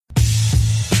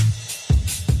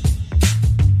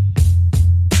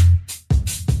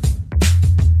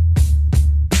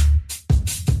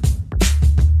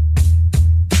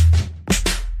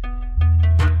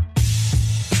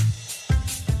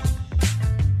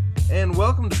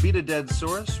welcome to Beat a Dead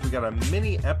Source. We got a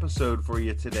mini episode for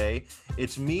you today.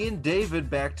 It's me and David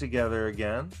back together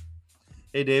again.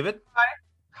 Hey, David.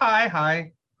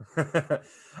 Hi.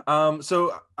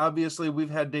 So obviously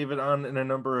we've had David on in a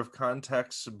number of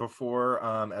contexts before,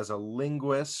 as a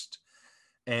linguist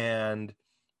and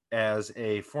as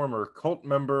a former cult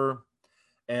member,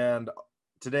 and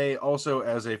today also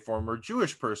as a former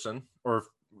Jewish person, or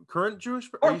current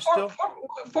Jewish. Are you still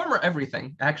former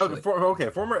everything? Actually,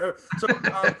 former.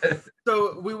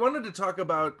 So we wanted to talk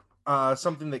about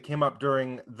something that came up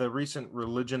during the recent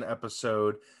religion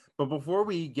episode. But before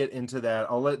we get into that,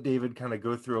 I'll let David kind of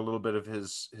go through a little bit of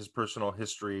his personal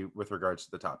history with regards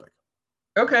to the topic.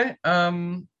 Okay.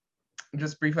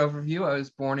 Just brief overview. I was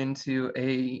born into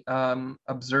a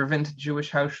observant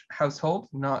Jewish household,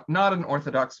 not an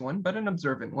Orthodox one, but an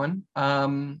observant one.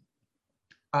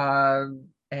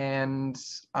 And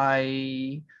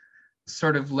I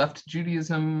sort of left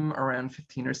Judaism around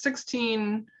 15 or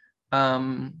 16,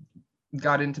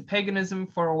 got into paganism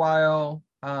for a while,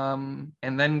 and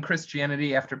then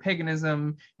Christianity after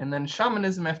paganism, and then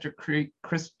shamanism after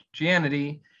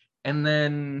Christianity, and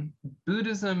then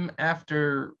Buddhism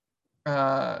after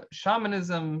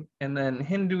shamanism, and then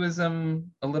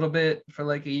Hinduism a little bit for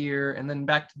like a year, and then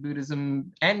back to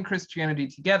Buddhism and Christianity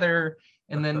together,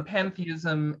 and then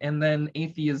pantheism, and then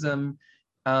atheism,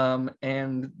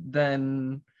 and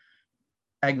then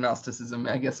agnosticism,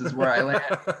 I guess, is where I land.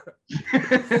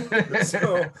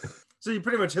 So you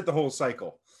pretty much hit the whole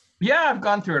cycle. Yeah, I've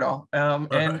gone through it all.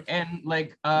 And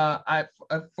like I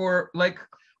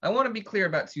want to be clear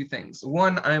about two things.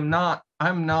 One, I'm not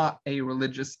a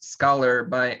religious scholar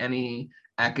by any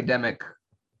academic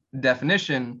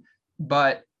definition,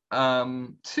 but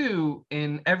two,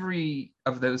 in every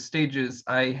of those stages,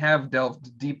 I have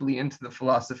delved deeply into the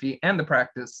philosophy and the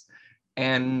practice,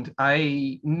 and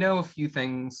I know a few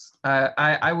things.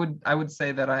 I would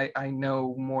say that I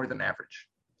know more than average.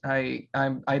 I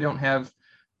don't have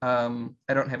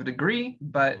a degree,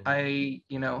 but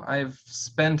I've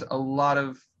spent a lot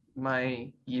of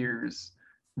my years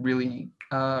really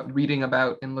reading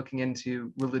about and looking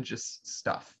into religious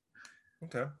stuff.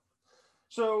 Okay.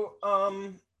 So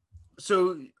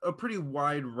a pretty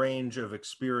wide range of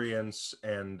experience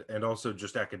and also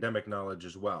just academic knowledge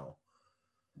as well.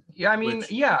 Yeah, I mean,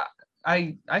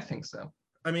 I think so.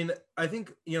 I mean, I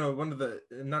think, one of the,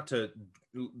 not to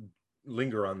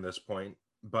linger on this point,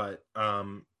 but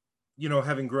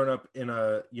having grown up in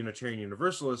a Unitarian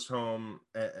Universalist home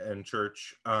and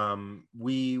church,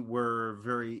 we were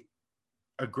very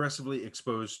aggressively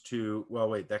exposed to, well,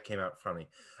 wait, that came out funny.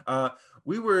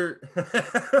 We were,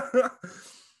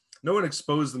 no one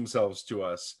exposed themselves to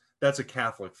us. That's a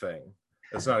Catholic thing.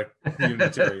 That's not a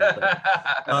Unitarian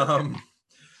thing.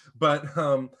 But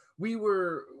we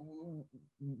were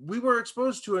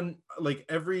exposed to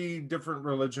every different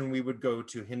religion. We would go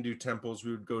to Hindu temples. We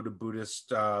would go to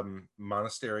Buddhist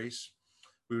monasteries.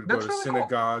 We would go to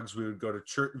synagogues. Cool. We would go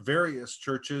to various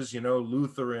churches,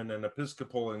 Lutheran and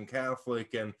Episcopal and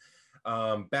Catholic and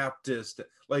Baptist.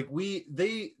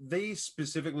 They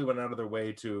specifically went out of their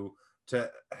way to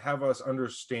have us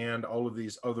understand all of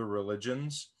these other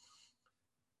religions.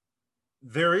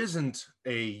 There isn't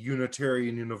a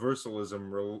Unitarian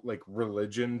Universalism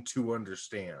religion to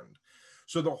understand.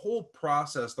 So the whole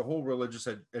process, the whole religious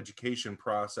education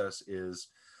process is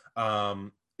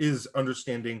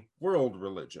understanding world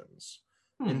religions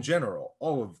in general,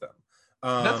 all of them.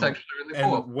 That's actually really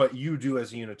cool. And what you do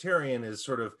as a Unitarian is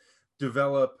sort of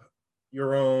develop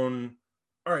your own,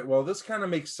 all right, well, this kind of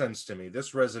makes sense to me.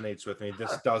 This resonates with me.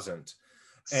 This doesn't.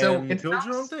 And build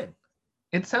your own thing.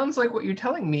 It sounds like what you're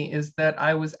telling me is that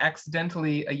I was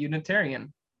accidentally a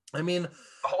Unitarian. I mean, the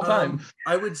whole time.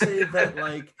 I would say that,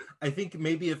 I think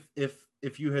maybe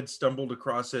if you had stumbled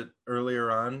across it earlier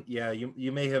on, yeah,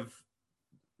 you may have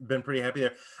been pretty happy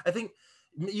there. I think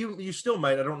you still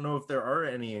might. I don't know if there are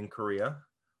any in Korea,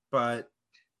 but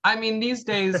I mean, these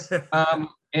days,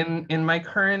 in my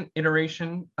current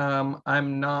iteration,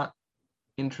 I'm not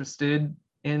interested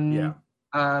in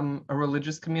a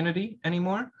religious community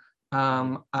anymore.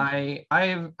 I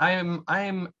am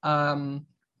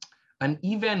an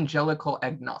evangelical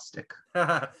agnostic.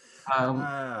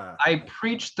 I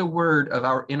preach the word of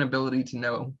our inability to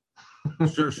know.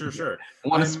 Sure. I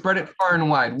want to spread it far and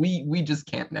wide. We just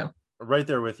can't know. Right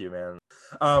there with you, man.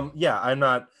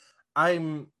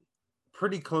 I'm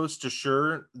pretty close to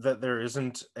sure that there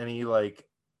isn't any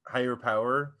higher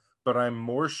power, but I'm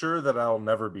more sure that I'll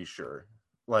never be sure.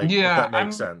 If that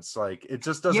makes sense. It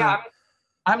just doesn't. Yeah,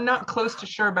 I'm not close to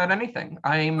sure about anything.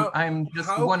 I'm just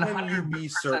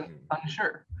 100%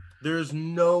 unsure. There's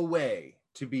no way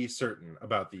to be certain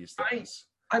about these things.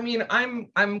 I mean,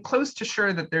 I'm close to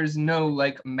sure that there's no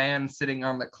like man sitting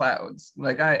on the clouds.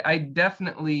 Like I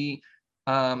definitely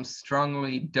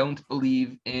strongly don't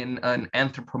believe in an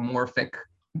anthropomorphic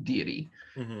deity.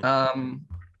 Mm-hmm.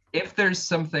 If there's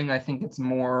something, I think it's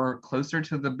more closer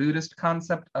to the Buddhist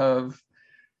concept of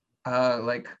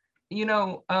like, you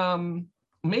know,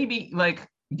 maybe like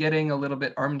getting a little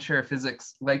bit armchair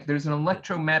physics. Like there's an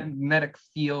electromagnetic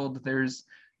field, there's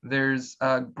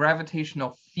a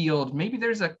gravitational field, maybe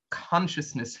there's a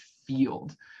consciousness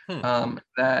field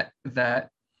that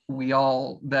we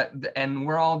all that and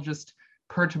we're all just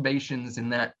perturbations in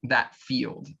that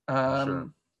field. Sure.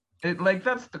 Like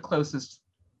that's the closest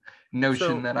notion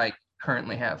So that I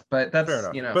currently have, but fair that's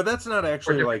enough. you know But that's not for a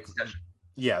actually different like, discussion.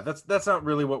 yeah, that's not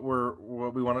really what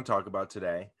we want to talk about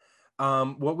today.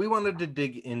 What we wanted to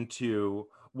dig into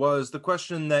was the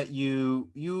question that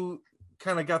you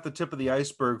kind of got the tip of the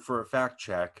iceberg for a fact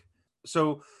check.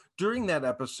 So during that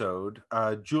episode,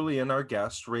 Julian, our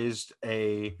guest, made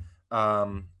a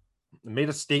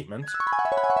statement.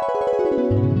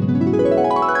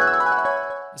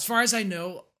 As far as I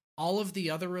know, all of the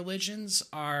other religions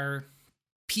are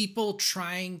people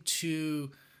trying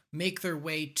to make their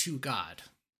way to God.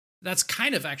 That's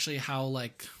kind of actually how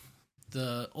like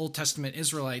the Old Testament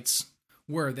Israelites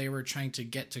were. They were trying to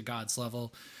get to God's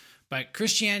level. But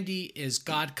Christianity is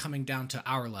God coming down to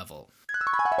our level.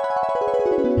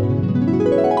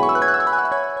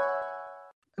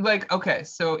 Like, okay,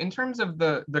 so in terms of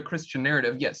the Christian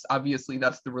narrative, yes, obviously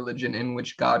that's the religion in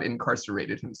which God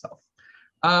incarcerated himself.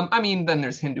 I mean, then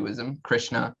there's Hinduism,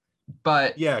 Krishna,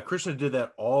 but Yeah, Krishna did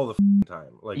that all the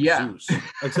time, like yeah. Zeus,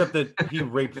 except that he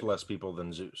raped less people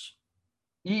than Zeus.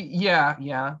 Yeah.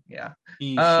 Yeah,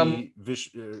 And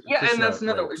Krishna that's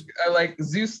another raped. like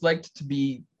Zeus liked to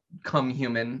become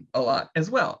human a lot as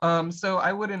well. So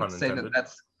I wouldn't Pun say intended. that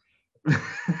that's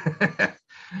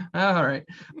all right.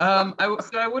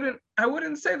 I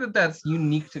wouldn't say that that's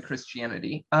unique to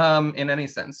Christianity in any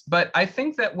sense, but I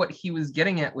think that what he was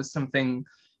getting at was something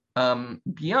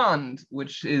beyond,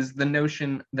 which is the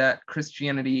notion that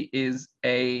Christianity is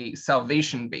a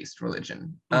salvation-based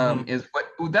religion.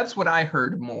 That's what I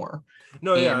heard more.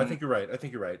 No, yeah, I think you're right.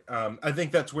 I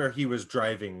think that's where he was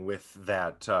driving with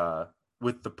that,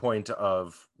 with the point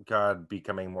of God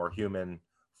becoming more human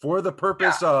for the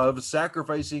purpose of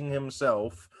sacrificing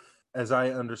himself, as I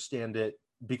understand it,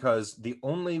 because the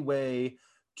only way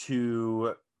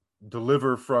to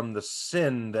deliver from the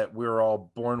sin that we're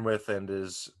all born with and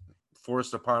is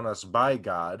forced upon us by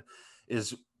God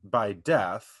is by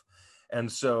death.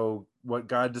 And so what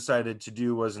God decided to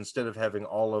do was, instead of having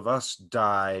all of us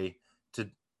die to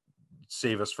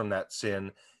save us from that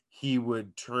sin, he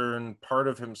would turn part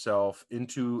of himself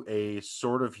into a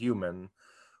sort of human,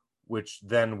 which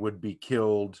then would be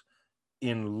killed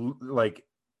in like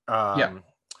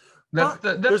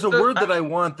there's a word that I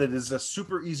want that is a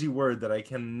super easy word that I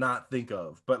cannot think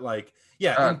of, but like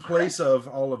in place of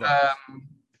all of us.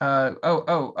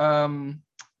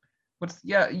 What's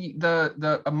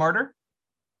a martyr?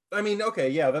 I mean, okay,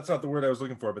 yeah, that's not the word I was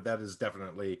looking for, but that is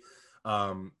definitely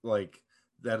like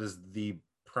that is the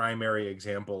primary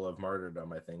example of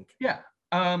martyrdom, I think. Yeah.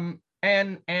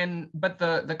 But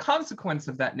the consequence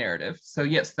of that narrative, so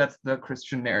yes, that's the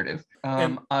Christian narrative,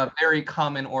 a very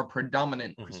common or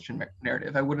predominant Christian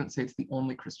narrative. I wouldn't say it's the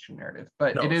only Christian narrative,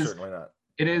 but no, it is certainly not.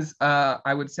 It is,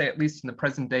 I would say, at least in the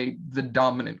present day, the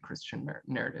dominant Christian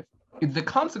narrative. The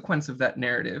consequence of that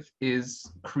narrative is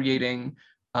creating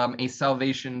a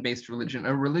salvation-based religion,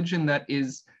 a religion that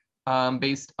is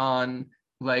based on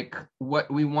like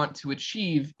what we want to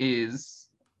achieve is,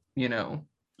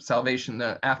 salvation,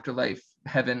 the afterlife,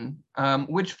 heaven,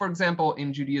 which, for example,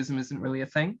 in Judaism isn't really a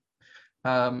thing.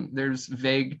 There's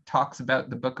vague talks about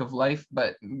the Book of Life,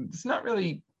 but it's not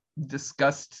really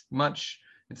discussed much.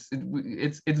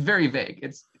 It's very vague.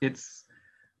 It's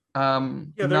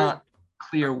not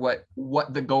clear what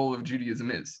the goal of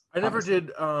Judaism is. I never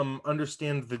did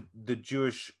understand the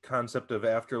Jewish concept of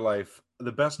afterlife.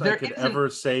 The best I could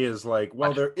ever say is like,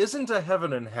 well, there isn't a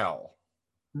heaven and hell.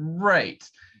 Right.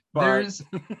 But...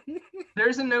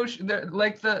 there's a notion that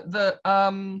like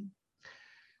one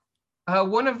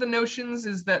of the notions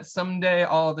is that someday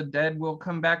all the dead will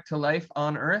come back to life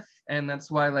on Earth, and that's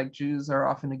why like Jews are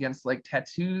often against like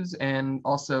tattoos and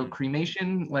also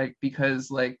cremation, like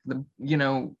because like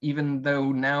even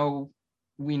though now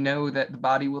we know that the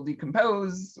body will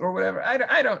decompose or whatever.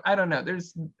 I don't know.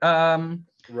 There's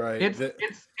right.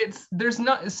 It's there's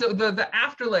not, so the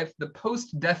afterlife, the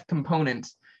post-death component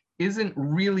isn't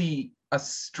really a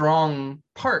strong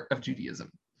part of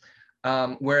Judaism.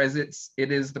 Whereas it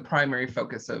is the primary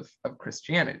focus of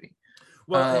Christianity.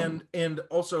 Well, and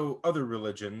also other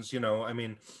religions, I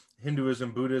mean,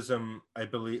 Hinduism, Buddhism, I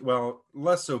believe, well,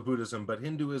 less so Buddhism, but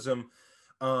Hinduism,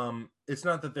 it's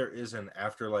not that there is an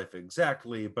afterlife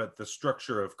exactly, but the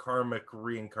structure of karmic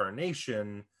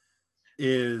reincarnation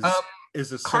is a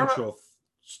karma, central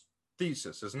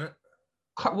thesis, isn't it?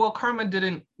 Well, karma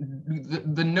didn't.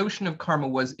 The notion of karma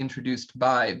was introduced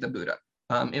by the Buddha.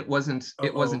 It wasn't.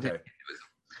 It wasn't okay. in Hinduism.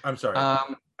 I'm sorry.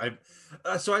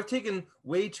 I've taken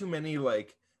way too many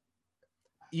like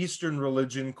Eastern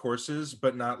religion courses,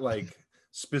 but not like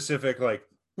specific like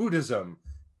Buddhism,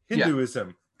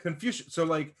 Hinduism, Confucian. So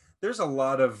like there's a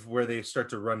lot of where they start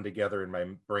to run together in my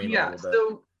brain a little bit.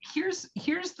 So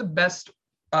here's the best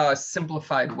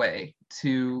simplified way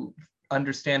to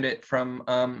understand it from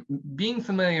being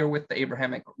familiar with the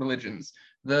Abrahamic religions.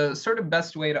 The sort of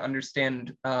best way to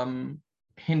understand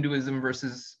Hinduism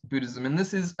versus Buddhism, and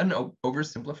this is an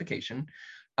oversimplification,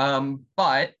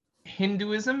 but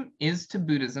Hinduism is to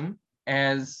Buddhism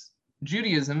as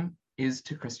Judaism is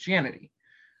to Christianity.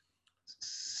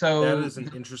 So that is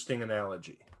an interesting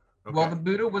analogy. Okay. Well, the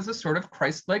Buddha was a sort of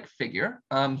Christ-like figure.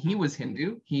 He was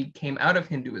Hindu. He came out of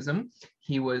Hinduism.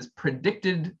 He was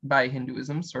predicted by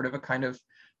Hinduism, sort of a kind of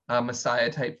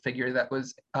Messiah-type figure that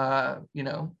was,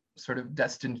 sort of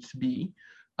destined to be,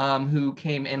 who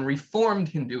came and reformed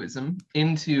Hinduism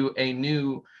into a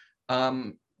new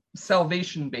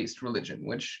salvation-based religion,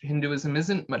 which Hinduism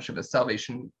isn't much of a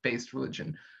salvation-based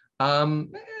religion.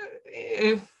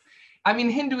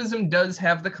 Hinduism does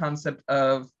have the concept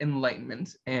of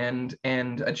enlightenment and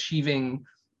achieving,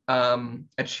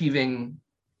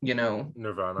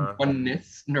 nirvana.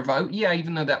 Oneness, nirvana. Yeah,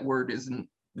 even though that word isn't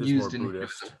used in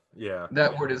Buddhist. Hinduism. Yeah.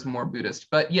 That word is more Buddhist.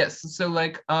 But yes, so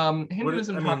like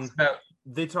Hinduism talks about.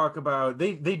 They talk about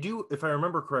they do, if I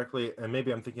remember correctly, and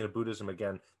maybe I'm thinking of Buddhism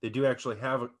again, they do actually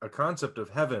have a concept of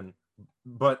heaven,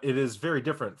 but it is very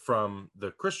different from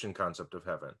the Christian concept of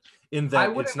heaven in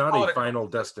that it's not a final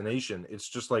destination. It's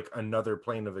just like another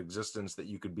plane of existence that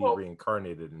you could be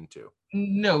reincarnated into.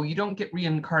 No, you don't get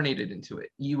reincarnated into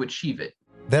it. You achieve it.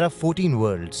 There are 14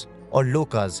 worlds or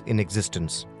lokas in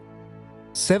existence.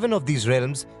 7 of these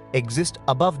realms exist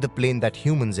above the plane that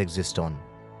humans exist on.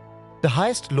 The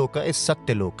highest loka is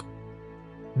Satyaloka.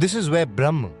 This is where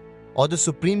Brahma, or the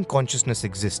supreme consciousness,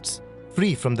 exists,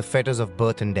 free from the fetters of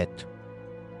birth and death.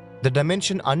 The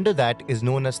dimension under that is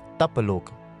known as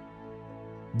Tapaloka.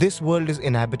 This world is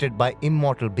inhabited by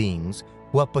immortal beings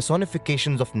who are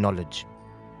personifications of knowledge.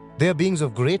 They are beings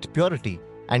of great purity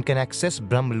and can access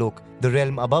Brahmalok, the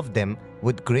realm above them,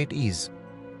 with great ease.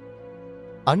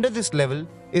 Under this level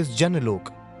is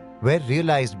Janaloka, where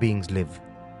realized beings live.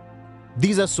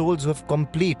 These are souls who have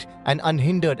complete and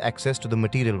unhindered access to the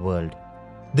material world.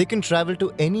 They can travel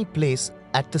to any place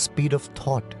at the speed of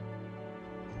thought.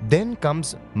 Then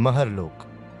comes Maharlok,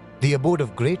 the abode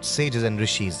of great sages and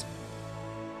rishis.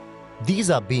 These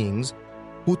are beings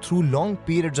who through long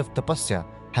periods of tapasya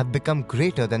have become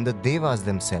greater than the devas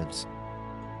themselves.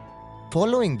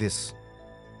 Following this,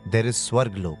 there is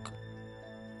Swarglok,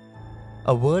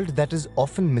 a world that is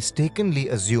often mistakenly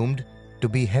assumed to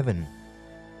be heaven.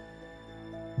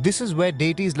 This is where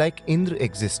deities like Indra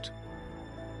exist.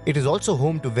 It is also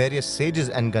home to various sages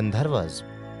and Gandharvas.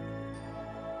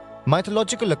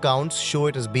 Mythological accounts show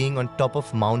it as being on top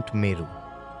of Mount Meru.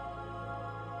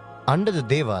 Under the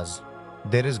Devas,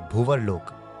 there is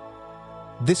Bhuvarlok.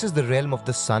 This is the realm of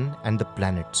the sun and the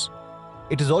planets.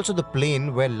 It is also the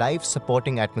plane where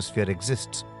life-supporting atmosphere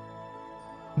exists.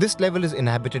 This level is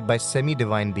inhabited by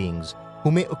semi-divine beings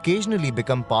who may occasionally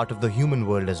become part of the human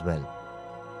world as well.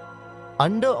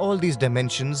 Under all these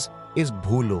dimensions is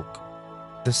Bhulok,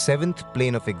 the 7th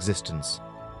plane of existence.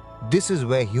 This is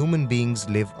where human beings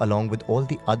live along with all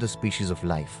the other species of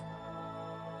life.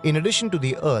 In addition to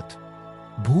the earth,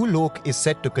 Bhulok is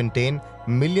said to contain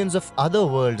millions of other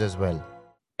worlds as well.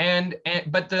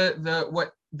 But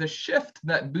the shift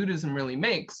that Buddhism really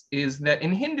makes is that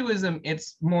in Hinduism,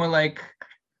 it's more like,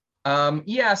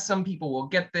 some people will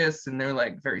get this and they're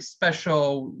like very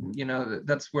special.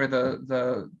 That's where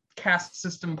the caste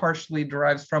system partially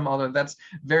derives from, although that's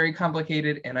very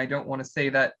complicated, and I don't want to say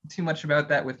that too much about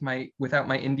that without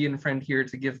my Indian friend here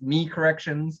to give me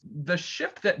corrections. The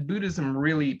shift that Buddhism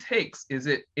really takes is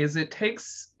it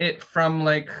takes it from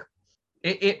like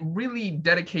it really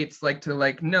dedicates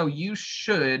no, you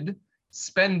should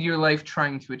spend your life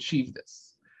trying to achieve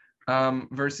this,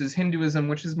 versus Hinduism,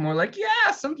 which is more like,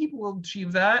 some people will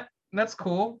achieve that, that's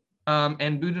cool.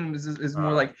 And Buddhism is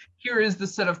more like, here is the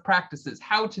set of practices,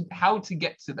 how to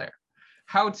get to there,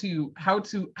 how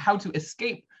to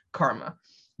escape karma,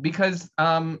 because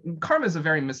karma is a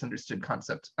very misunderstood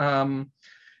concept.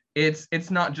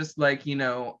 it's not just like, you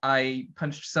know, I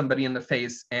punched somebody in the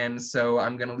face and so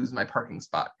I'm going to lose my parking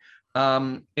spot.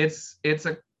 It's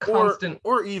a constant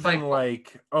or even cycle.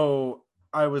 like, oh,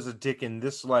 I was a dick in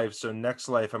this life, so next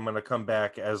life I'm going to come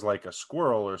back as like a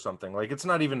squirrel or something. Like, it's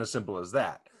not even as simple as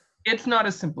that. It's not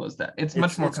as simple as that. It's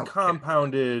much more complicated.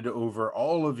 Compounded over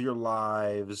all of your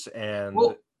lives. And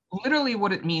well, literally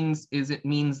what it means is it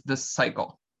means the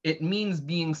cycle. It means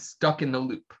being stuck in the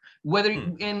loop. Whether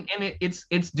and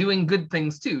it's doing good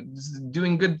things too. It's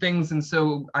doing good things, and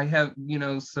so I have, you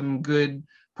know, some good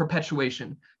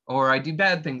perpetuation, or I do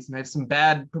bad things and I have some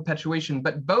bad perpetuation,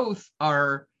 but both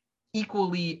are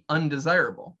equally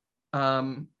undesirable.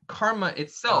 Karma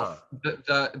itself,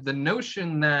 the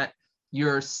notion that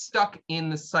you're stuck in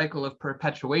the cycle of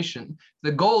perpetuation,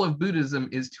 the goal of Buddhism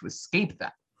is to escape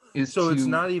that. It's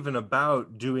not even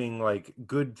about doing like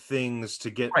good things to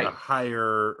get a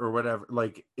higher or whatever.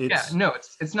 Like, it's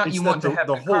it's not, you want to have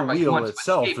the whole karma, wheel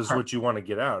itself is karma. What you want to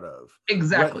get out of.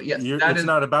 Exactly. Yes. It's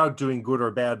not about doing good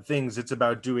or bad things. It's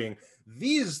about doing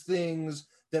these things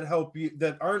that help you,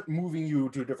 that aren't moving you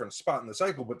to a different spot in the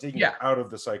cycle, but taking you out of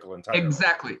the cycle entirely.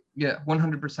 Exactly. Yeah,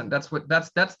 100%. That's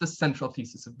the central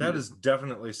thesis of Buddhism. That is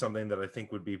definitely something that I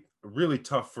think would be really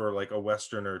tough for like a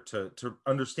Westerner to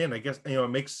understand. I guess, you know,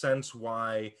 it makes sense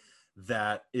why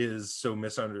that is so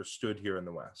misunderstood here in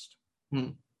the West.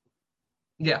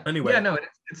 Yeah. Anyway. Yeah, no, it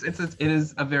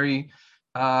is a very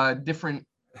different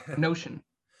notion.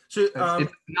 So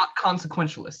it's not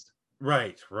consequentialist.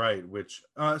 Right. Which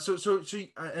so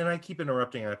and I keep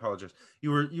interrupting. I apologize.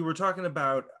 You were talking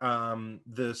about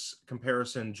this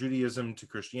comparison: Judaism to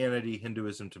Christianity,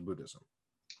 Hinduism to Buddhism.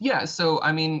 Yeah. So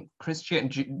I mean,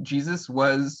 Jesus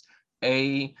was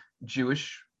a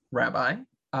Jewish rabbi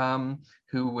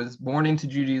who was born into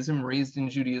Judaism, raised in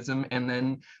Judaism, and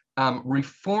then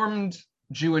reformed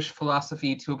Jewish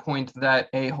philosophy to a point that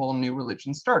a whole new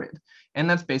religion started. And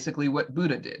that's basically what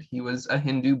Buddha did. He was a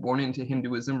Hindu born into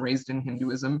Hinduism, raised in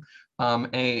Hinduism,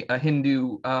 a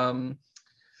Hindu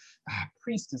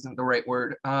priest isn't the right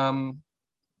word, but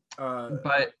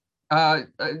a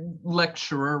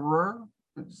lecturer,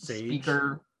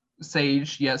 speaker,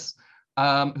 sage, yes,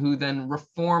 who then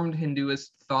reformed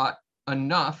Hinduist thought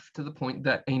enough to the point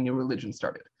that a new religion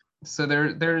started. So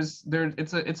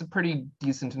it's a pretty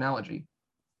decent analogy.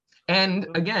 And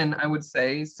again, I would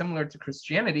say, similar to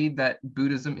Christianity, that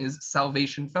Buddhism is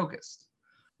salvation focused.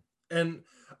 And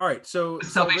all right, so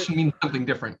salvation means something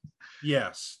different.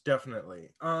 Yes, definitely.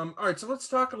 All right, so let's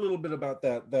talk a little bit about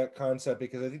that concept,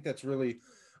 because I think that's really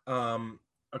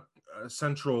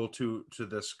central to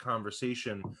this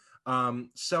conversation.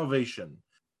 Salvation,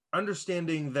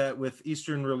 understanding that with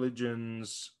Eastern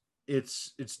religions,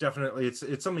 it's definitely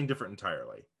it's something different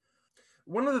entirely.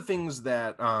 One of the things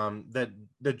that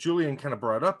that Julian kind of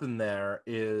brought up in there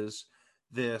is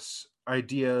this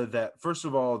idea that, first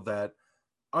of all, that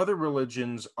other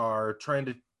religions are trying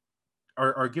to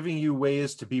are giving you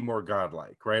ways to be more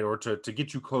godlike, right? Or to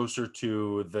get you closer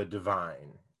to the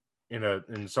divine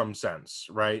in some sense,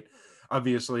 right?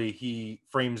 Obviously, he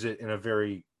frames it in a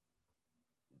very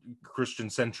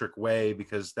Christian-centric way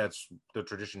because that's the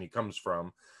tradition he comes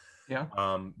from. Yeah.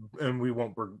 And we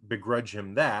won't begrudge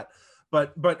him that.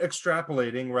 But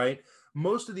extrapolating, right?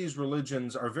 Most of these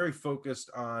religions are very focused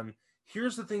on,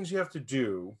 here's the things you have to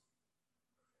do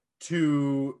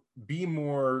to be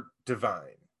more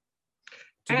divine,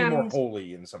 to be more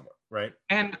holy in some way, right?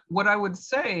 And what I would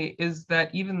say is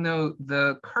that even though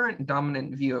the current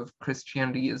dominant view of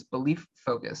Christianity is belief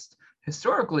focused,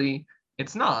 historically,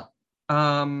 it's not.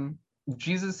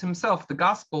 Jesus himself, the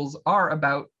Gospels are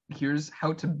about, here's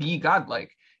how to be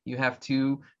godlike. You have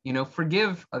to,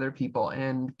 forgive other people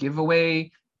and give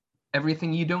away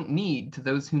everything you don't need to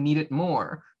those who need it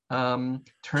more. Turn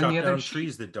the other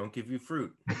trees that don't give you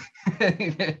fruit.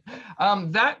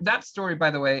 That story,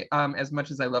 by the way, as much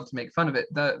as I love to make fun of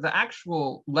it, the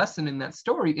actual lesson in that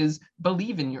story is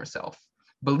believe in yourself.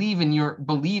 Believe in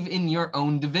your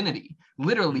own divinity.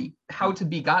 Literally, how to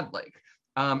be godlike.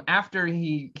 After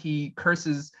he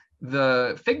curses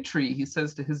the fig tree, he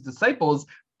says to his disciples,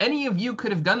 any of you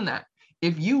could have done that.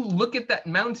 If you look at that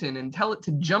mountain and tell it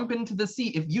to jump into the sea,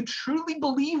 if you truly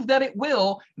believe that it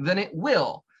will, then it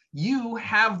will. You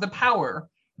have the power,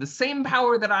 the same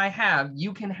power that I have.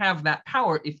 You can have that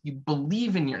power if you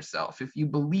believe in yourself, if you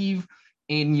believe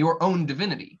in your own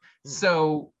divinity.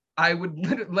 So I would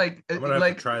literally I'm gonna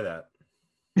have to try that.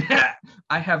 Yeah,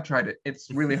 I have tried it.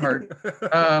 It's really hard.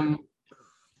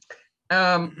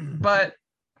 But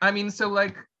I mean, so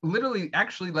literally,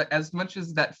 actually, as much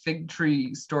as that fig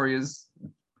tree story is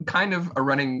kind of a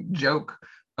running joke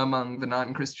among the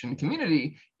non-Christian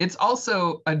community, it's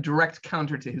also a direct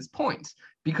counter to his point,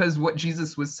 because what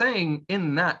Jesus was saying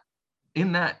in that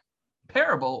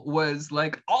parable was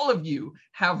like, all of you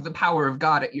have the power of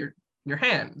God at your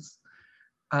hands.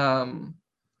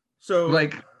 So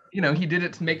like, he did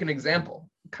it to make an example,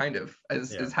 kind of,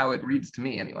 is how it reads to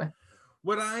me anyway.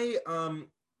 What I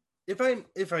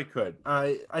if I could,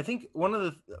 I think one of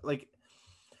the, like,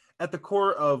 at the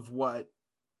core of what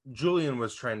Julian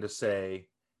was trying to say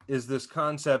is this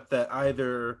concept that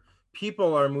either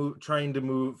people are trying to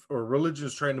move, or religion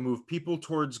is trying to move people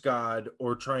towards God,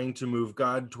 or trying to move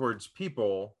God towards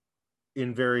people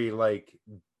in very like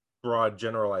broad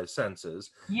generalized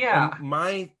senses. Yeah. And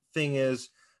my thing is,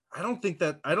 I don't think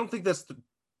that's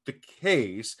the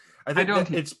case. I think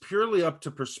that it's purely up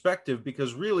to perspective,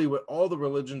 because really what all the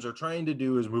religions are trying to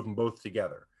do is move them both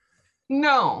together.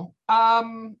 No,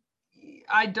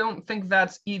 I don't think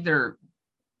that's either.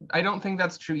 I don't think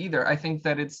that's true either. I think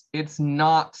that it's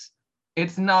not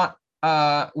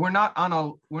we're not on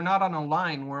a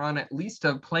line, we're on at least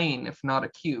a plane, if not a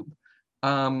cube.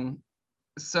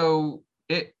 So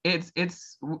his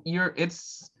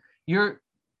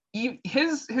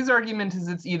argument is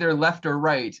it's either left or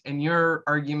right, and your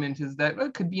argument is that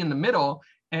it could be in the middle.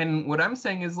 And what I'm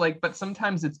saying is, like, but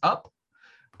sometimes it's up.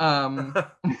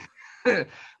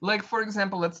 Like, for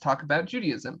example, let's talk about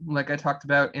Judaism, like I talked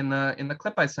about in the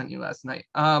clip I sent you last night.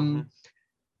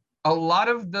 A lot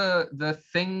of the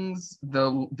things,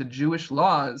 the Jewish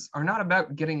laws are not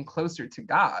about getting closer to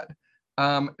God.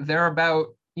 They're about,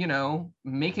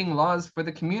 making laws for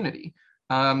the community.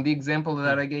 The example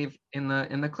that I gave in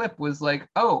the clip was like,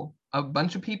 oh, a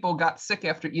bunch of people got sick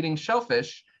after eating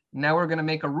shellfish. Now we're going to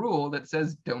make a rule that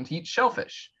says don't eat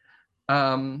shellfish.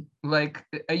 Like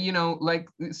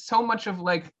so much of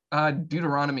like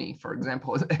Deuteronomy, for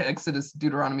example, Exodus,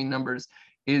 Deuteronomy, Numbers,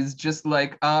 is just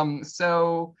like,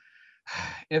 so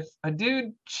if a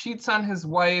dude cheats on his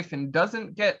wife and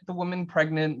doesn't get the woman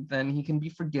pregnant, then he can be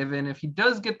forgiven. If he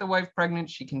does get the wife pregnant,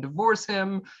 she can divorce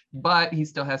him, but he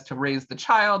still has to raise the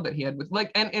child that he had with,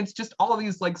 like, and it's just all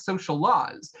these like social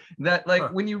laws that,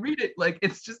 like, when you read it, like,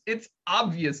 it's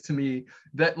obvious to me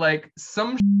that like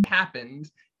some happened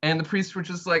and the priests were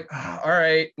just like, all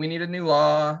right, we need a new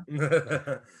law.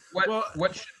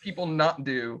 What should people not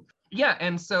do? Yeah,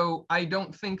 and so I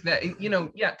don't think that,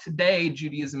 today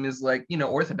Judaism is like,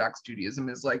 Orthodox Judaism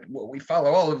is like, well, we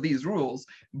follow all of these rules,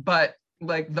 but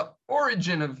like the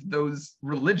origin of those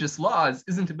religious laws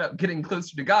isn't about getting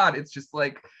closer to God. It's just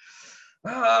like,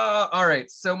 all right,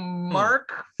 so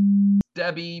Mark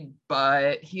Debbie,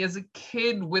 but he has a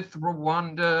kid with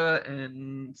Rwanda,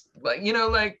 and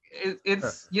like,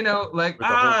 it's like,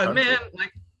 man,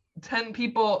 like 10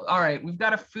 people, all right, we've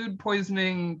got a food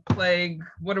poisoning plague,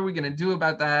 what are we going to do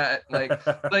about that? Like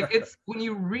it's, when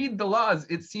you read the laws,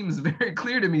 it seems very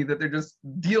clear to me that they're just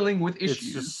dealing with issues.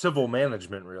 It's just civil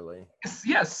management, really.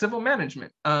 Yes, civil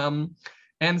management.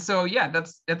 And so, yeah,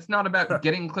 it's not about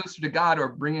getting closer to God or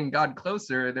bringing God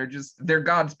closer. They're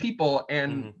God's people,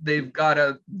 and they've got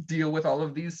to deal with all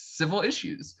of these civil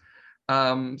issues.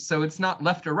 So it's not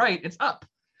left or right, it's up.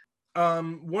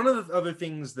 One of the other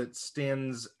things that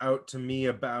stands out to me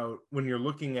about when you're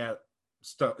looking at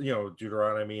stuff,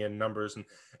 Deuteronomy and Numbers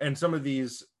and some of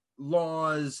these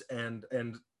laws and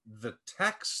the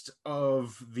text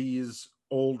of these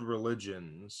old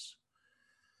religions,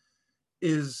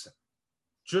 is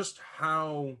just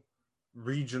how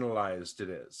regionalized it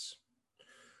is.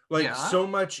 Like, so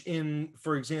much in,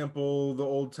 for example, the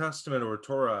Old Testament or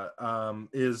Torah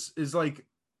is like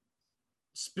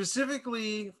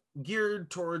specifically geared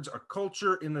towards a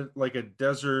culture in a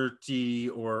deserty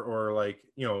or like,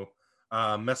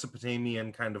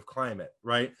 Mesopotamian kind of climate,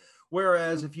 right?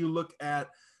 Whereas if you look at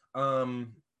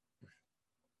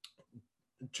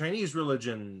Chinese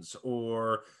religions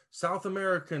or South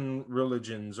American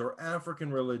religions or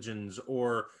African religions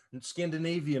or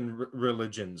Scandinavian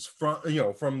religions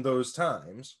from those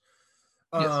times,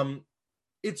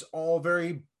 it's all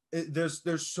very,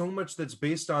 there's so much that's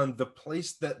based on the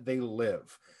place that they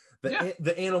live,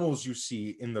 the animals you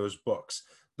see in those books,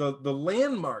 the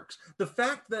landmarks, the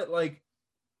fact that like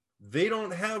they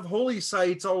don't have holy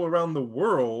sites all around the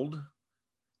world,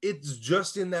 it's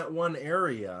just in that one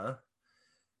area,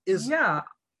 is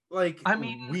like, I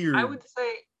mean, weird.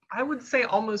 I would say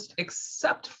almost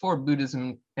except for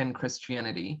Buddhism and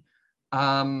Christianity,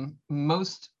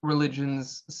 most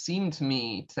religions seem to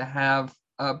me to have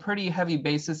a pretty heavy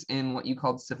basis in what you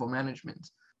called civil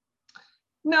management.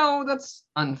 No, that's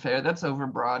unfair. That's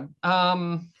overbroad.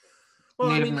 Well,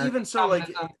 I mean, even so, like,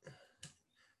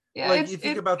 you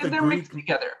think about the Greek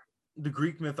together. the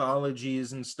Greek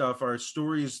mythologies and stuff are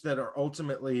stories that are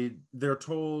ultimately, they're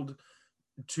told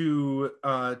to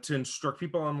instruct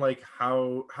people on like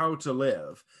how to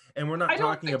live, and we're not I don't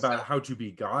talking think about so. how to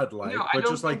be godlike, No, I but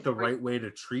don't just like think the that, like, right way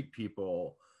to treat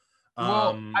people. well,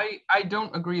 um I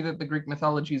don't agree that the Greek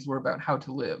mythologies were about how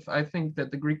to live. I think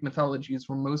that the Greek mythologies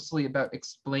were mostly about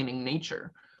explaining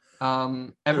nature.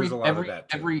 there's a lot of that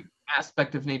too. Every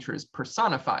aspect of nature is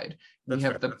personified. We That's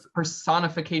have fair. the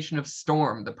personification of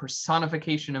storm, the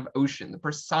personification of ocean, the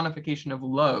personification of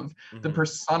love, the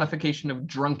personification of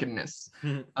drunkenness.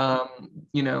 You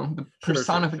know, the Sure.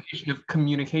 personification of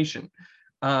communication.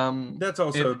 That's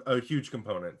also a huge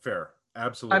component. Fair,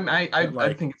 absolutely.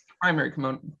 I think it's the primary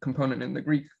component in the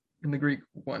Greek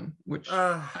one, which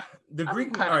the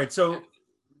Greek. kind All of, right, so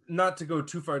not to go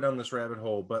too far down this rabbit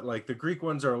hole, but like the Greek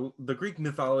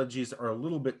mythologies are a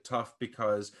little bit tough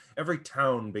because every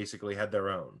town basically had their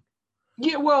own.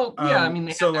 yeah, well, yeah, I mean,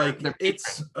 they so had like their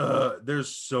it's there's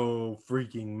so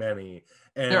freaking many,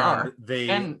 and there are,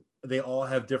 and they all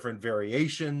have different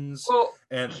variations, well,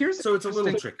 and here's so it's a little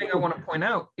interesting tricky. thing I want to point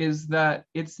out is that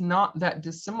it's not that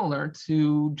dissimilar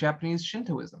to Japanese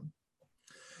Shintoism.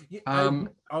 Yeah, I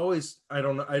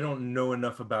don't know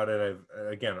enough about it. I've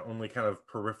again only kind of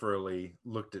peripherally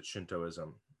looked at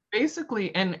Shintoism.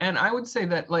 Basically, and I would say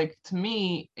that, like, to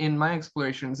me, in my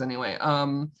explorations anyway,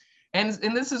 and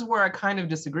this is where I kind of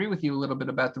disagree with you a little bit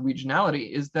about the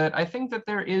regionality, is that I think that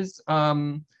there is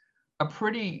a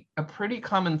pretty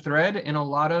common thread in a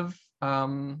lot of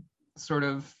sort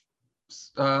of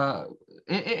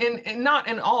in not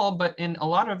in all, but in a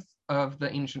lot of the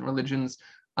ancient religions,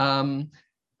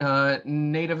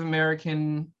 Native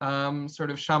American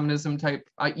sort of shamanism type,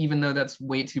 even though that's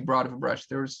way too broad of a brush.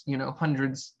 There's, you know,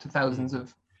 hundreds to thousands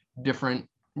of different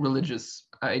religious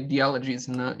ideologies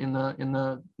in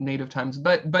the native times,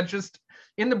 but just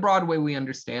in the broad way we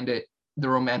understand it, the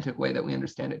romantic way that we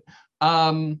understand it.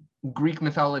 Greek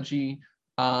mythology,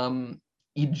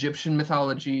 Egyptian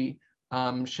mythology,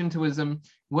 Shintoism.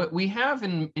 What we have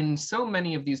in so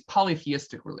many of these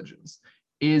polytheistic religions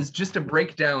is just a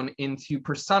breakdown into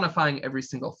personifying every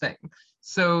single thing.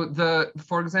 So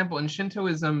for example, in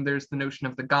Shintoism, there's the notion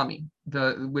of the Gami,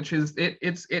 which is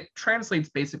it translates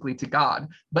basically to God,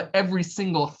 but every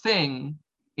single thing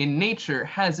in nature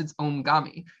has its own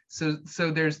Gami. So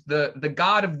there's the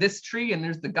god of this tree, and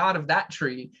there's the god of that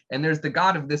tree, and there's the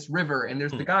god of this river, and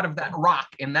there's the god of that rock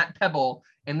and that pebble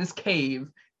and this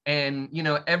cave, and, you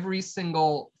know, every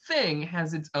single thing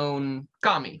has its own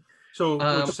Gami. So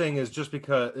what you're saying is, just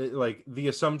because, like, the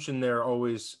assumption there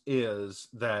always is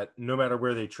that no matter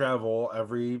where they travel,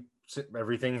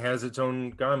 everything has its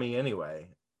own Gami anyway.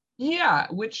 Yeah,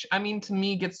 which, I mean, to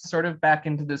me gets sort of back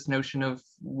into this notion of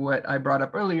what I brought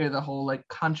up earlier, the whole like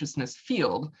consciousness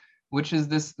field, which is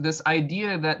this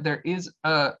idea that there is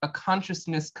a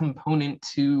consciousness component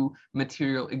to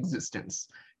material existence,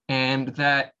 and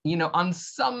that, you know, on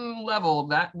some level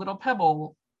that little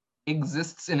pebble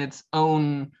exists in its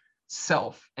own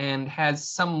self and has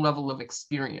some level of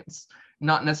experience,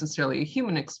 not necessarily a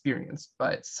human experience,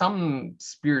 but some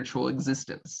spiritual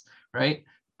existence, right?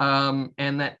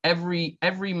 And that every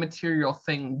material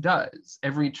thing does.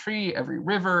 Every tree, every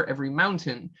river, every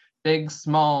mountain, big,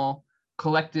 small,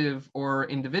 collective, or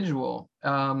individual,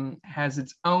 has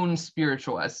its own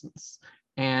spiritual essence.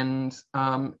 And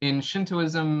in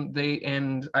Shintoism,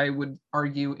 and I would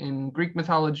argue in Greek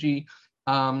mythology,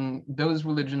 those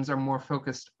religions are more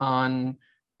focused on,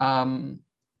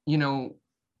 you know,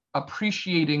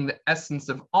 appreciating the essence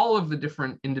of all of the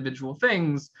different individual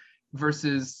things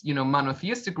versus, you know,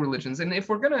 monotheistic religions. And if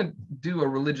we're going to do a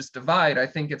religious divide, I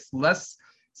think it's less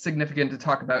significant to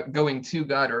talk about going to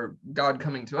God or God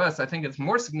coming to us. I think it's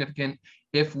more significant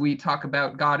if we talk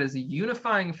about God as a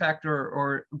unifying factor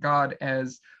or God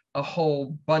as a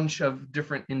whole bunch of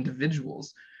different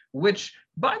individuals, which,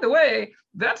 by the way,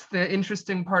 that's the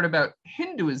interesting part about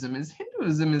Hinduism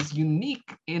is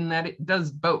unique in that it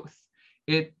does both.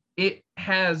 It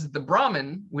has the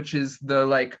Brahman, which is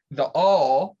the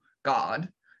all God,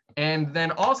 and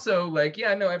then also, like,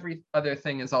 yeah, no, every other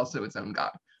thing is also its own God.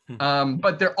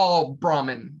 But they're all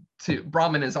Brahman too.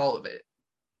 Brahman is all of it.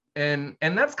 And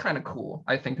that's kind of cool,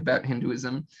 I think, about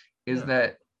Hinduism, is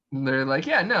that they're like,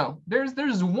 yeah, no,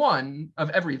 there's one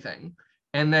of everything,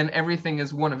 and then everything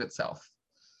is one of itself.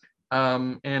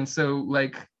 And so,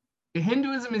 like,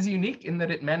 Hinduism is unique in that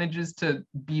it manages to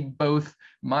be both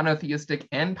monotheistic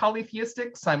and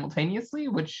polytheistic simultaneously,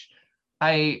 which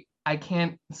I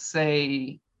can't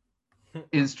say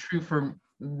is true for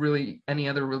really any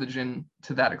other religion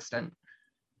to that extent.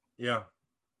 Yeah,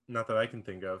 not that I can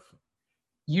think of.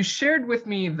 you shared with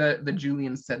me the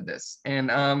Julian said this,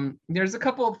 and there's a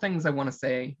couple of things I want to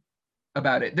say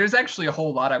about it. There's actually a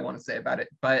whole lot I want to say about it,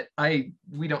 but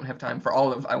we don't have time for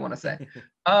all of I want to say.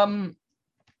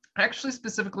 Actually,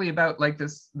 specifically about like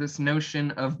this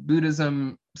notion of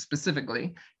Buddhism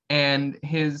specifically, and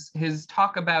his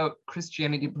talk about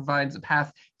Christianity provides a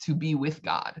path to be with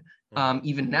God,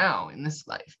 even now in this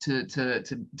life, to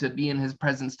be in His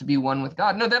presence, to be one with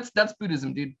God. No, that's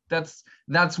Buddhism, dude. That's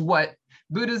what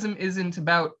Buddhism isn't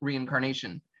about.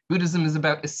 Reincarnation. Buddhism is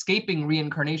about escaping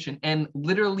reincarnation and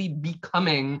literally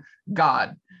becoming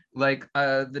God. Like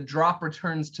the drop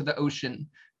returns to the ocean.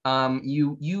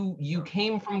 You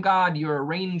came from God. You're a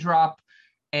raindrop,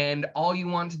 and all you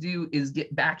want to do is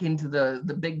get back into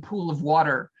the big pool of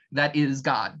water that is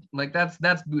God. Like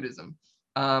that's Buddhism.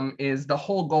 Is the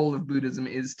whole goal of Buddhism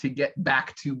is to get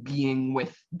back to being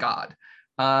with God.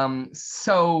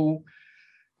 So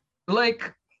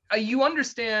like you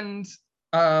understand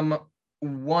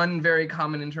one very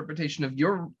common interpretation of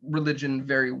your religion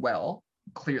very well,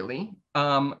 clearly,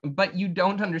 but you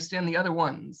don't understand the other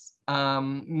ones.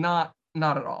 Not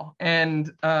at all.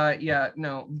 And yeah,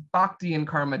 no, bhakti and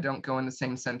karma don't go in the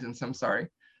same sentence. I'm sorry.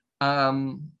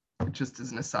 Just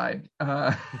as an aside,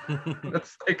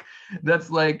 that's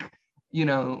like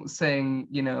saying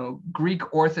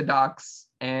Greek Orthodox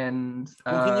and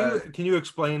can you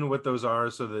explain what those are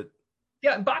so that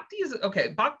yeah, bhakti is okay.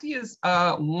 Bhakti is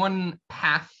one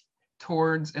path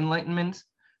towards enlightenment.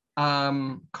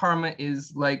 Karma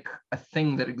is like a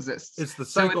thing that exists. It's the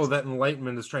cycle that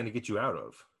enlightenment is trying to get you out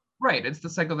of. Right, it's the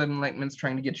cycle that enlightenment's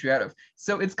trying to get you out of.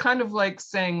 So it's kind of like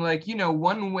saying, like,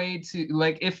 one way to,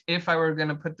 like, if I were going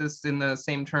to put this in the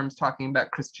same terms talking about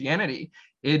Christianity,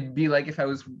 it'd be like if I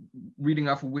was reading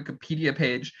off a Wikipedia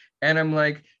page and I'm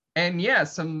like, and yeah,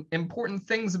 some important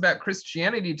things about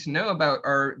Christianity to know about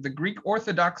are the Greek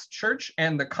Orthodox Church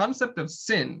and the concept of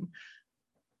sin.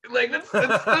 Like that's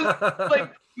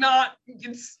like not,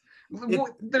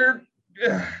 they're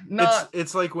not.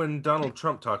 It's like when Donald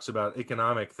Trump talks about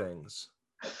economic things.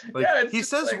 Like yeah, he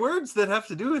says like words that have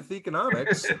to do with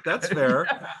economics. That's fair.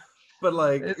 Yeah. But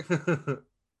like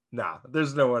nah,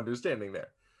 there's no understanding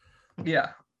there. Yeah.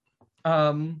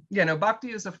 Yeah, no, bhakti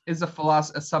is a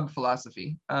sub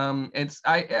philosophy.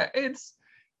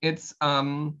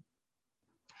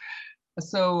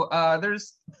 So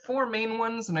there's four main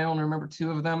ones, and I only remember two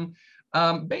of them.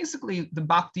 Basically, the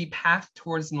bhakti path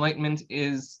towards enlightenment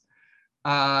is,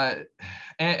 and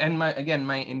my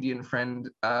Indian friend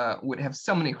would have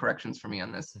so many corrections for me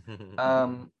on this.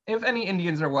 If any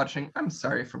Indians are watching, I'm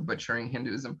sorry for butchering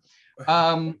Hinduism.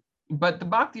 But the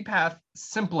bhakti path,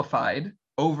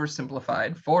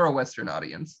 oversimplified for a Western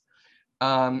audience,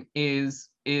 is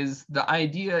the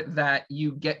idea that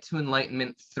you get to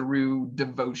enlightenment through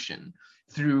devotion,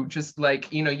 through just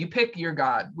like, you pick your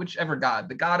God, whichever God,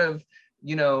 the God of,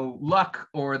 luck,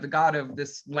 or the God of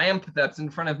this lamp that's in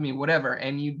front of me, whatever,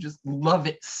 and you just love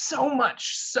it so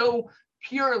much, so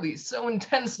purely, so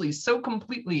intensely, so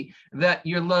completely that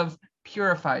your love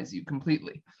purifies you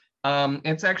completely.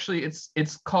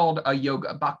 It's called a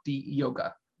yoga, bhakti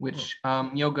yoga, which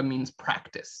yoga means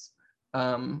practice,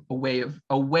 a way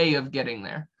of getting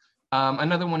there.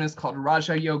 Another one is called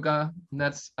Raja Yoga.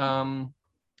 That's the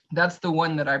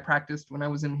one that I practiced when I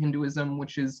was in Hinduism,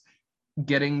 which is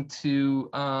getting to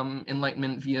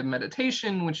enlightenment via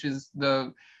meditation, which is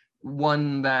the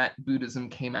one that Buddhism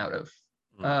came out of.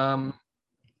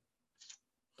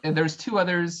 And there's two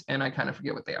others, and I kind of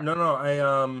forget what they are.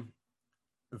 No,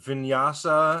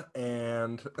 Vinyasa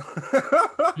and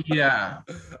yeah,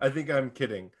 I think I'm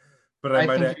kidding, but I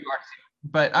think you are too.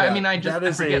 But yeah, I forget.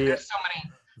 There's so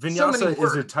many. Vinyasa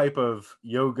is a type of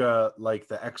yoga, like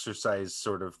the exercise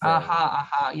sort of thing.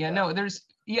 Yeah, no, there's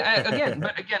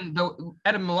again, though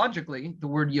etymologically, the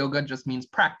word yoga just means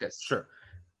practice. Sure.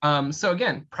 So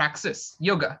again, praxis,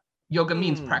 yoga. Yoga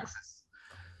means praxis.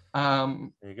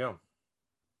 There you go.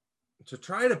 To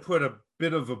try to put a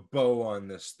bit of a bow on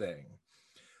this thing,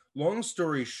 long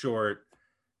story short,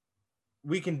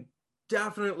 we can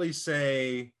definitely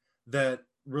say that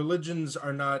religions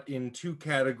are not in two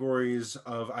categories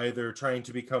of either trying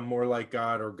to become more like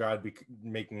God or God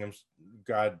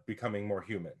becoming more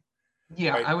human.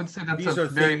 Yeah, right? I would say that's these are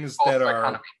things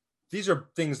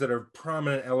that are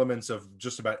prominent elements of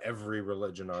just about every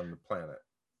religion on the planet.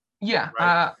 Yeah,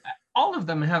 right? All of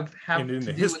them have and in to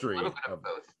the do history with a little bit of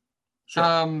both.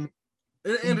 Sure.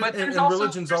 But there's also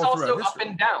up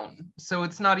and down, so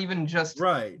it's not even just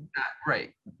that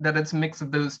it's a mix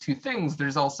of those two things.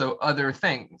 There's also other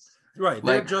things, right?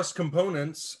 They're just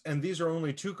components, and these are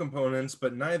only two components,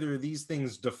 but neither of these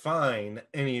things define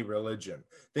any religion.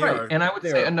 And I would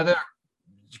say another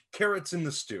carrots in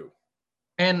the stew.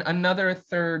 And another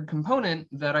third component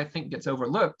that I think gets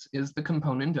overlooked is the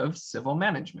component of civil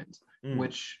management,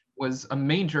 which was a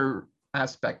major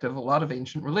aspect of a lot of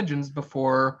ancient religions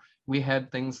before we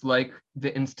had things like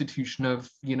the institution of,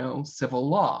 civil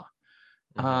law.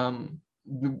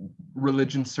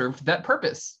 Religion served that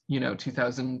purpose,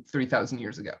 2,000, 3,000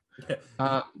 years ago.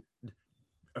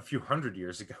 A few hundred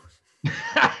years ago.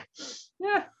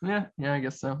 Yeah, I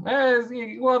guess so.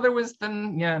 Well, there was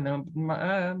then,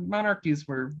 monarchies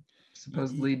were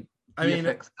supposedly. I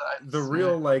mean, the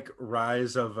real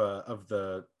rise of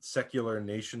the secular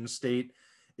nation state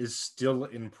is still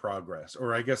in progress,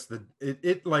 or I guess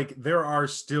there are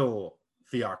still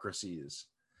theocracies.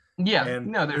 Yeah,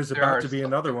 and there's about to be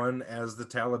another one as the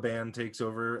Taliban takes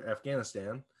over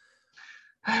Afghanistan.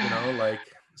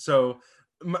 So.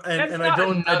 And I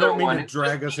don't mean to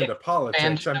drag us into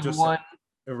politics. I'm just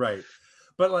right.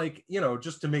 But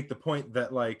just to make the point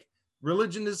that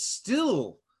religion is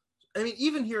still, I mean,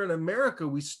 even here in America,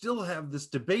 we still have this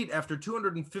debate after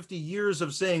 250 years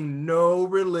of saying no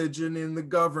religion in the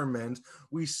government.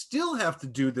 We still have to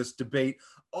do this debate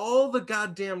all the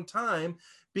goddamn time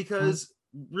because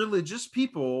religious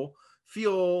people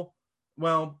feel,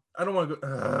 well, I don't want to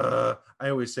go. I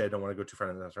always say I don't want to go too far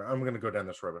down this road. I'm going to go down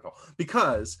this rabbit hole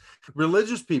because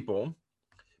religious people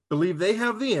believe they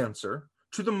have the answer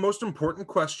to the most important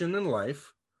question in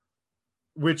life,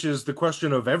 which is the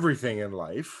question of everything in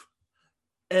life,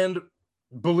 and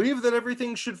believe that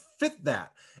everything should fit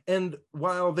that. And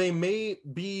while they may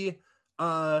be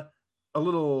a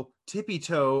little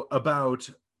tippy-toe about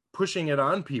pushing it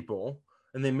on people,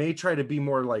 and they may try to be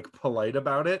more polite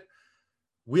about it,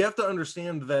 we have to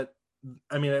understand that,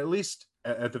 I mean,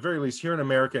 at the very least here in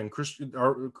America and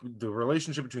the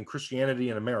relationship between Christianity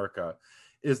and America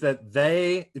is that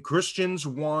the Christians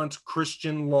want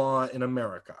Christian law in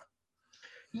America.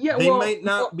 Yeah, they might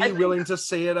not be willing to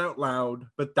say it out loud,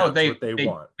 but that's what they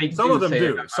want. Some of them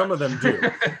do. Some of them do.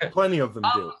 Plenty of them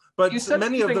do. But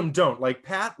many of them don't.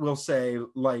 Pat will say,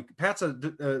 Pat's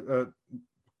a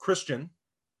Christian,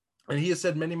 and he has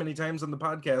said many, many times on the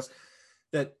podcast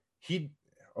that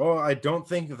I don't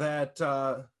think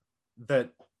that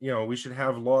we should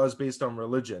have laws based on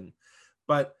religion,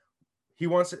 but he'll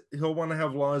want to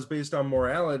have laws based on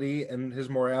morality, and his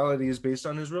morality is based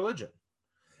on his religion.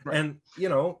 Right. And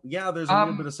there's a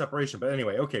little bit of separation, but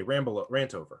anyway, okay, rant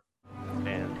over.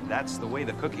 And that's the way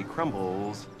the cookie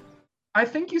crumbles. I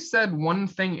think you said one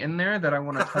thing in there that I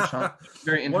want to touch on.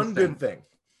 Very interesting. One good thing.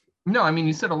 No, I mean,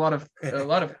 you said a lot of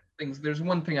things. There's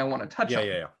one thing I want to touch on.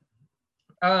 Yeah.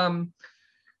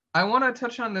 I want to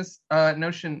touch on this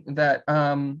notion that,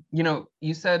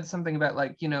 you said something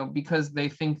about because they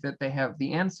think that they have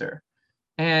the answer.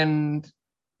 And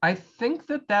I think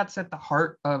that that's at the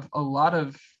heart of a lot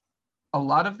of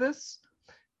this.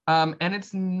 And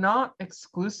it's not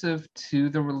exclusive to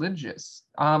the religious.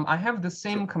 I have the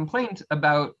same complaint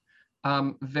about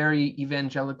very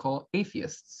evangelical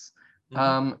atheists.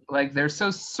 They're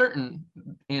so certain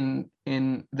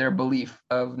in their belief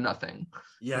of nothing.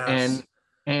 Yes.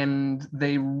 And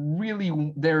they're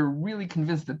really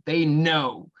convinced that they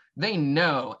know,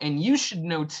 and you should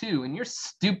know too, and you're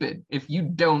stupid if you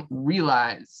don't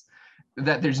realize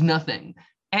that there's nothing.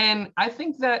 And I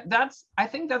think that's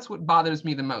what bothers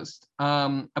me the most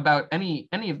about any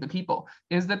of the people,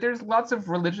 is that there's lots of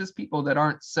religious people that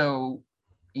aren't so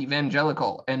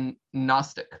evangelical and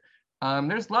Gnostic.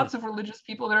 There's lots of religious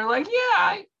people that are like,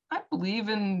 I believe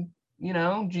in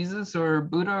Jesus or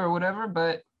Buddha or whatever,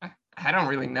 but I don't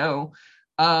really know.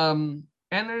 And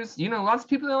there's, lots of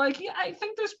people that are like, I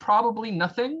think there's probably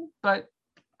nothing, but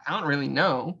I don't really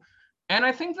know. And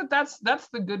I think that's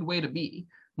the good way to be.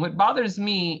 What bothers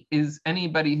me is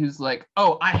anybody who's like,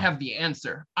 oh, I have the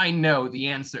answer. I know the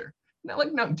answer. No,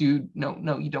 dude,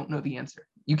 no, you don't know the answer.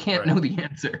 You can't know the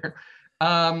answer.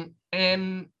 But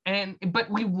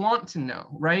we want to know,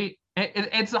 right?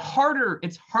 It's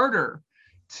harder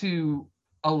to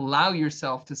allow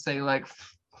yourself to say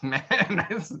man,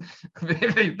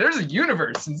 there's a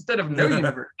universe instead of no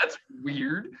universe. That's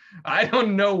weird. I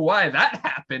don't know why that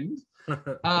happened.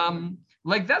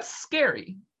 That's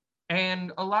scary.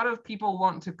 And a lot of people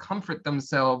want to comfort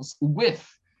themselves with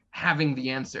having the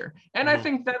answer. And I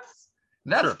think that's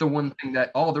the one thing that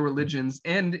all the religions,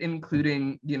 and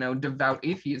including, devout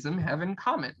atheism, have in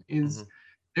common is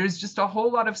there's just a whole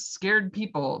lot of scared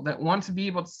people that want to be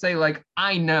able to say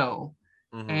I know.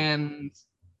 And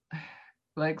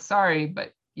sorry,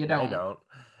 but you don't. I don't.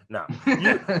 No.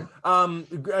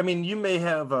 I mean, you may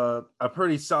have a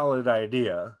pretty solid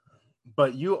idea,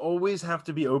 but you always have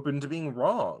to be open to being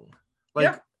wrong.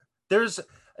 There's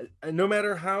no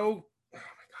matter how, oh my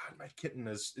my kitten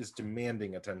is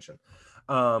demanding attention.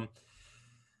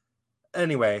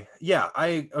 Anyway, yeah,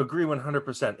 I agree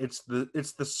 100%.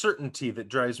 It's the certainty that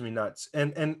drives me nuts.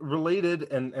 And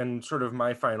related and sort of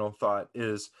my final thought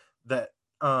is that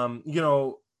you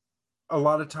know, a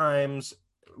lot of times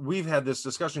we've had this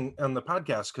discussion on the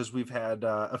podcast because we've had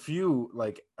a few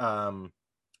like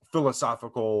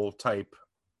philosophical type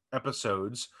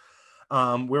episodes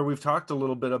where we've talked a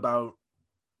little bit about,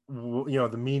 you know,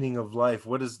 the meaning of life,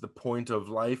 what is the point of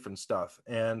life and stuff.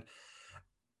 And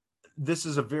this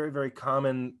is a very, very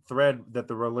common thread that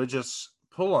the religious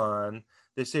pull on.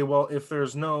 They say, well, if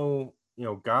there's no, you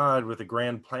know, God with a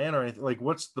grand plan or anything, like,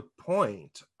 what's the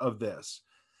point of this?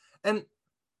 And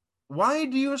why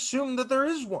do you assume that there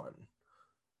is one?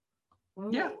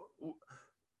 Yeah.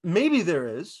 Maybe there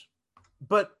is,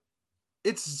 but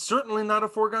it's certainly not a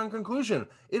foregone conclusion.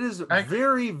 It is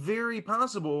very, very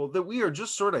possible that we are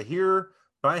just sort of here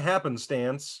by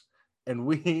happenstance, and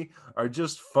we are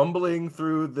just fumbling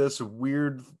through this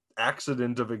weird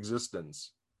accident of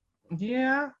existence.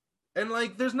 Yeah. And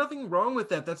like, there's nothing wrong with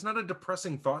that. That's not a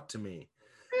depressing thought to me.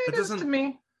 It is to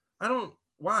me.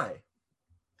 Why?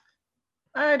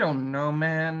 I don't know,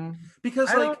 man. Because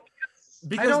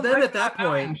then at that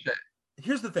point,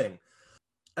 here's the thing.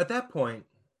 At that point,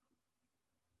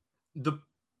 the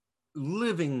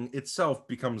living itself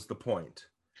becomes the point.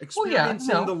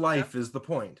 Experiencing the life is the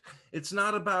point. It's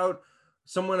not about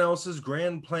someone else's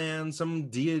grand plan, some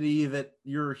deity that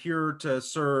you're here to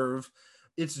serve.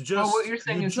 It's just what you're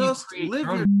saying is just live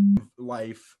your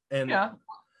life. And yeah,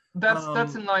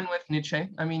 that's in line with Nietzsche.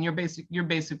 I mean, you're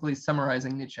basically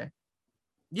summarizing Nietzsche.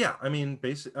 Yeah, I mean,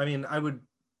 I would.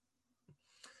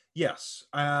 Yes,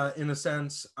 in a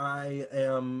sense, I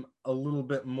am a little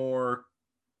bit more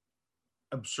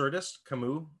absurdist.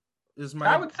 Camus is my.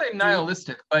 I would say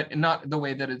nihilistic, but not the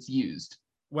way that it's used.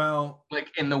 Well,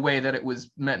 like in the way that it was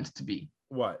meant to be.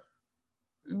 What?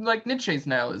 Like Nietzsche's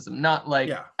nihilism, not like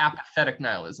apathetic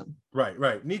nihilism.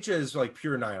 Right. Nietzsche is like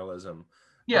pure nihilism.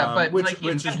 Yeah, but which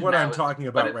like, is what I'm talking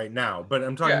about right now. But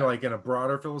I'm talking like in a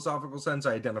broader philosophical sense.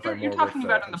 I identify more. You're talking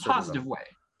about in the positive way.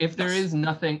 If there is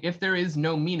nothing, if there is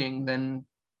no meaning, then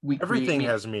everything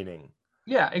has meaning.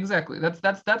 Yeah, exactly.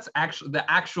 That's actually the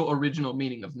actual original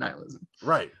meaning of nihilism.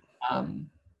 Right.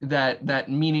 That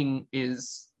meaning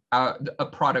is a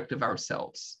product of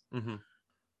ourselves. Mm-hmm.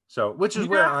 So, which is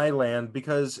where I land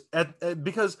because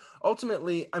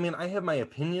ultimately, I mean, I have my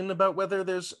opinion about whether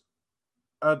there's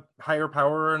a higher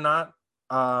power or not.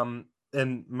 And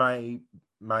my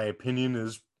opinion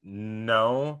is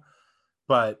no,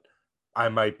 but I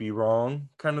might be wrong,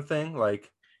 kind of thing.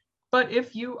 Like, but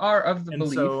if you are of the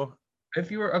belief,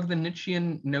 if you are of the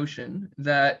Nietzschean notion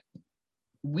that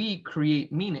we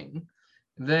create meaning,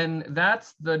 then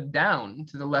that's the down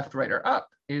to the left, right, or up.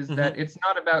 Is that it's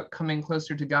not about coming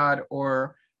closer to God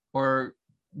or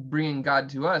bringing God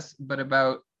to us, but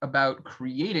about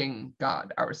creating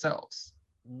God ourselves.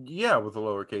 Yeah, with a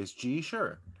lowercase g,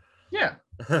 sure. Yeah.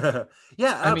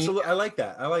 Yeah, absolutely. I like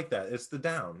that. It's the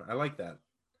down. I like that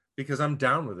because I'm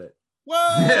down with it.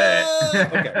 Whoa!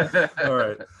 Okay. All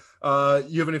right.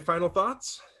 You have any final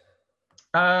thoughts?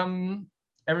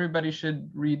 Everybody should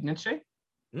read Nietzsche.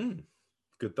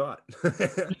 Good thought.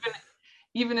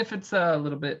 Even if it's a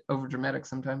little bit overdramatic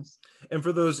sometimes. And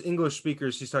for those English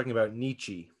speakers, he's talking about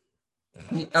Nietzsche.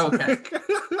 Okay.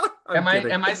 Am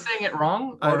I saying it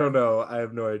wrong? Or? I don't know. I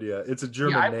have no idea. It's a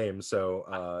German name,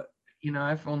 so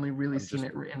I've only really seen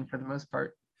it written for the most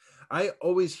part. I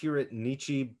always hear it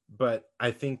Nietzsche, but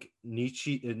I think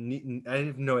Nietzsche. I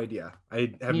have no idea.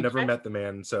 I have never met the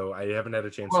man, so I haven't had a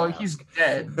chance. Well, to ask. He's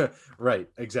dead. Right.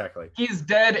 Exactly. He's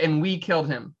dead, and we killed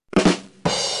him.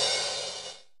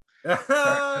 All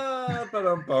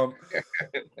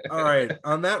right,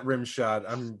 on that rim shot,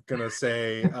 I'm gonna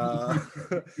say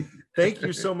thank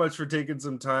you so much for taking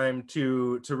some time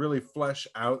to really flesh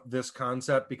out this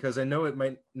concept, because I know it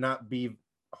might not be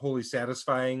wholly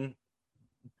satisfying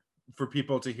for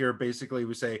people to hear. Basically,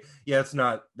 we say, yeah, it's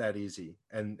not that easy,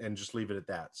 and just leave it at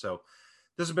that. So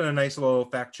this has been a nice little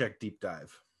fact check deep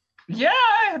dive. Yeah,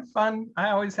 I had fun.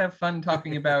 I always have fun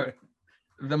talking about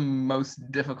the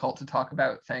most difficult to talk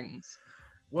about things.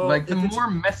 Well, like the more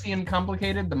messy and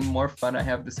complicated, the more fun I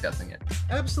have discussing it.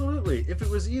 Absolutely. If it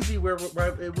was easy, where it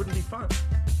wouldn't be fun.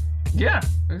 Yeah.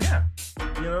 You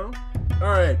know? All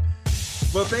right.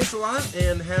 Well, thanks a lot,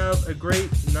 and have a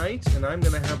great night. And I'm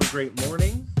going to have a great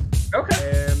morning.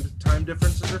 Okay. And time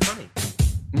differences are funny.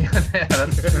 Yeah,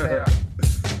 that's true. They are.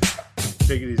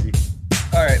 Take it easy.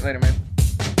 All right, later, man.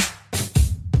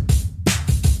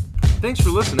 Thanks for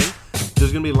listening.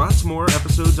 There's going to be lots more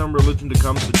episodes on religion to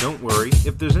come, so don't worry.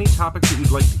 If there's any topics that you'd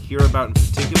like to hear about in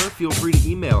particular, feel free to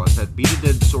email us at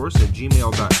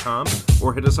beatadeadsource@gmail.com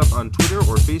or hit us up on Twitter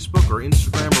or Facebook or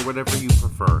Instagram or whatever you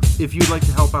prefer. If you'd like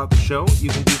to help out the show, you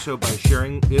can do so by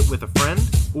sharing it with a friend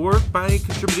or by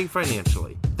contributing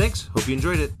financially. Thanks. Hope you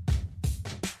enjoyed it.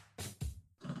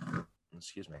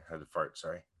 Excuse me. I had to fart.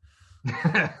 Sorry.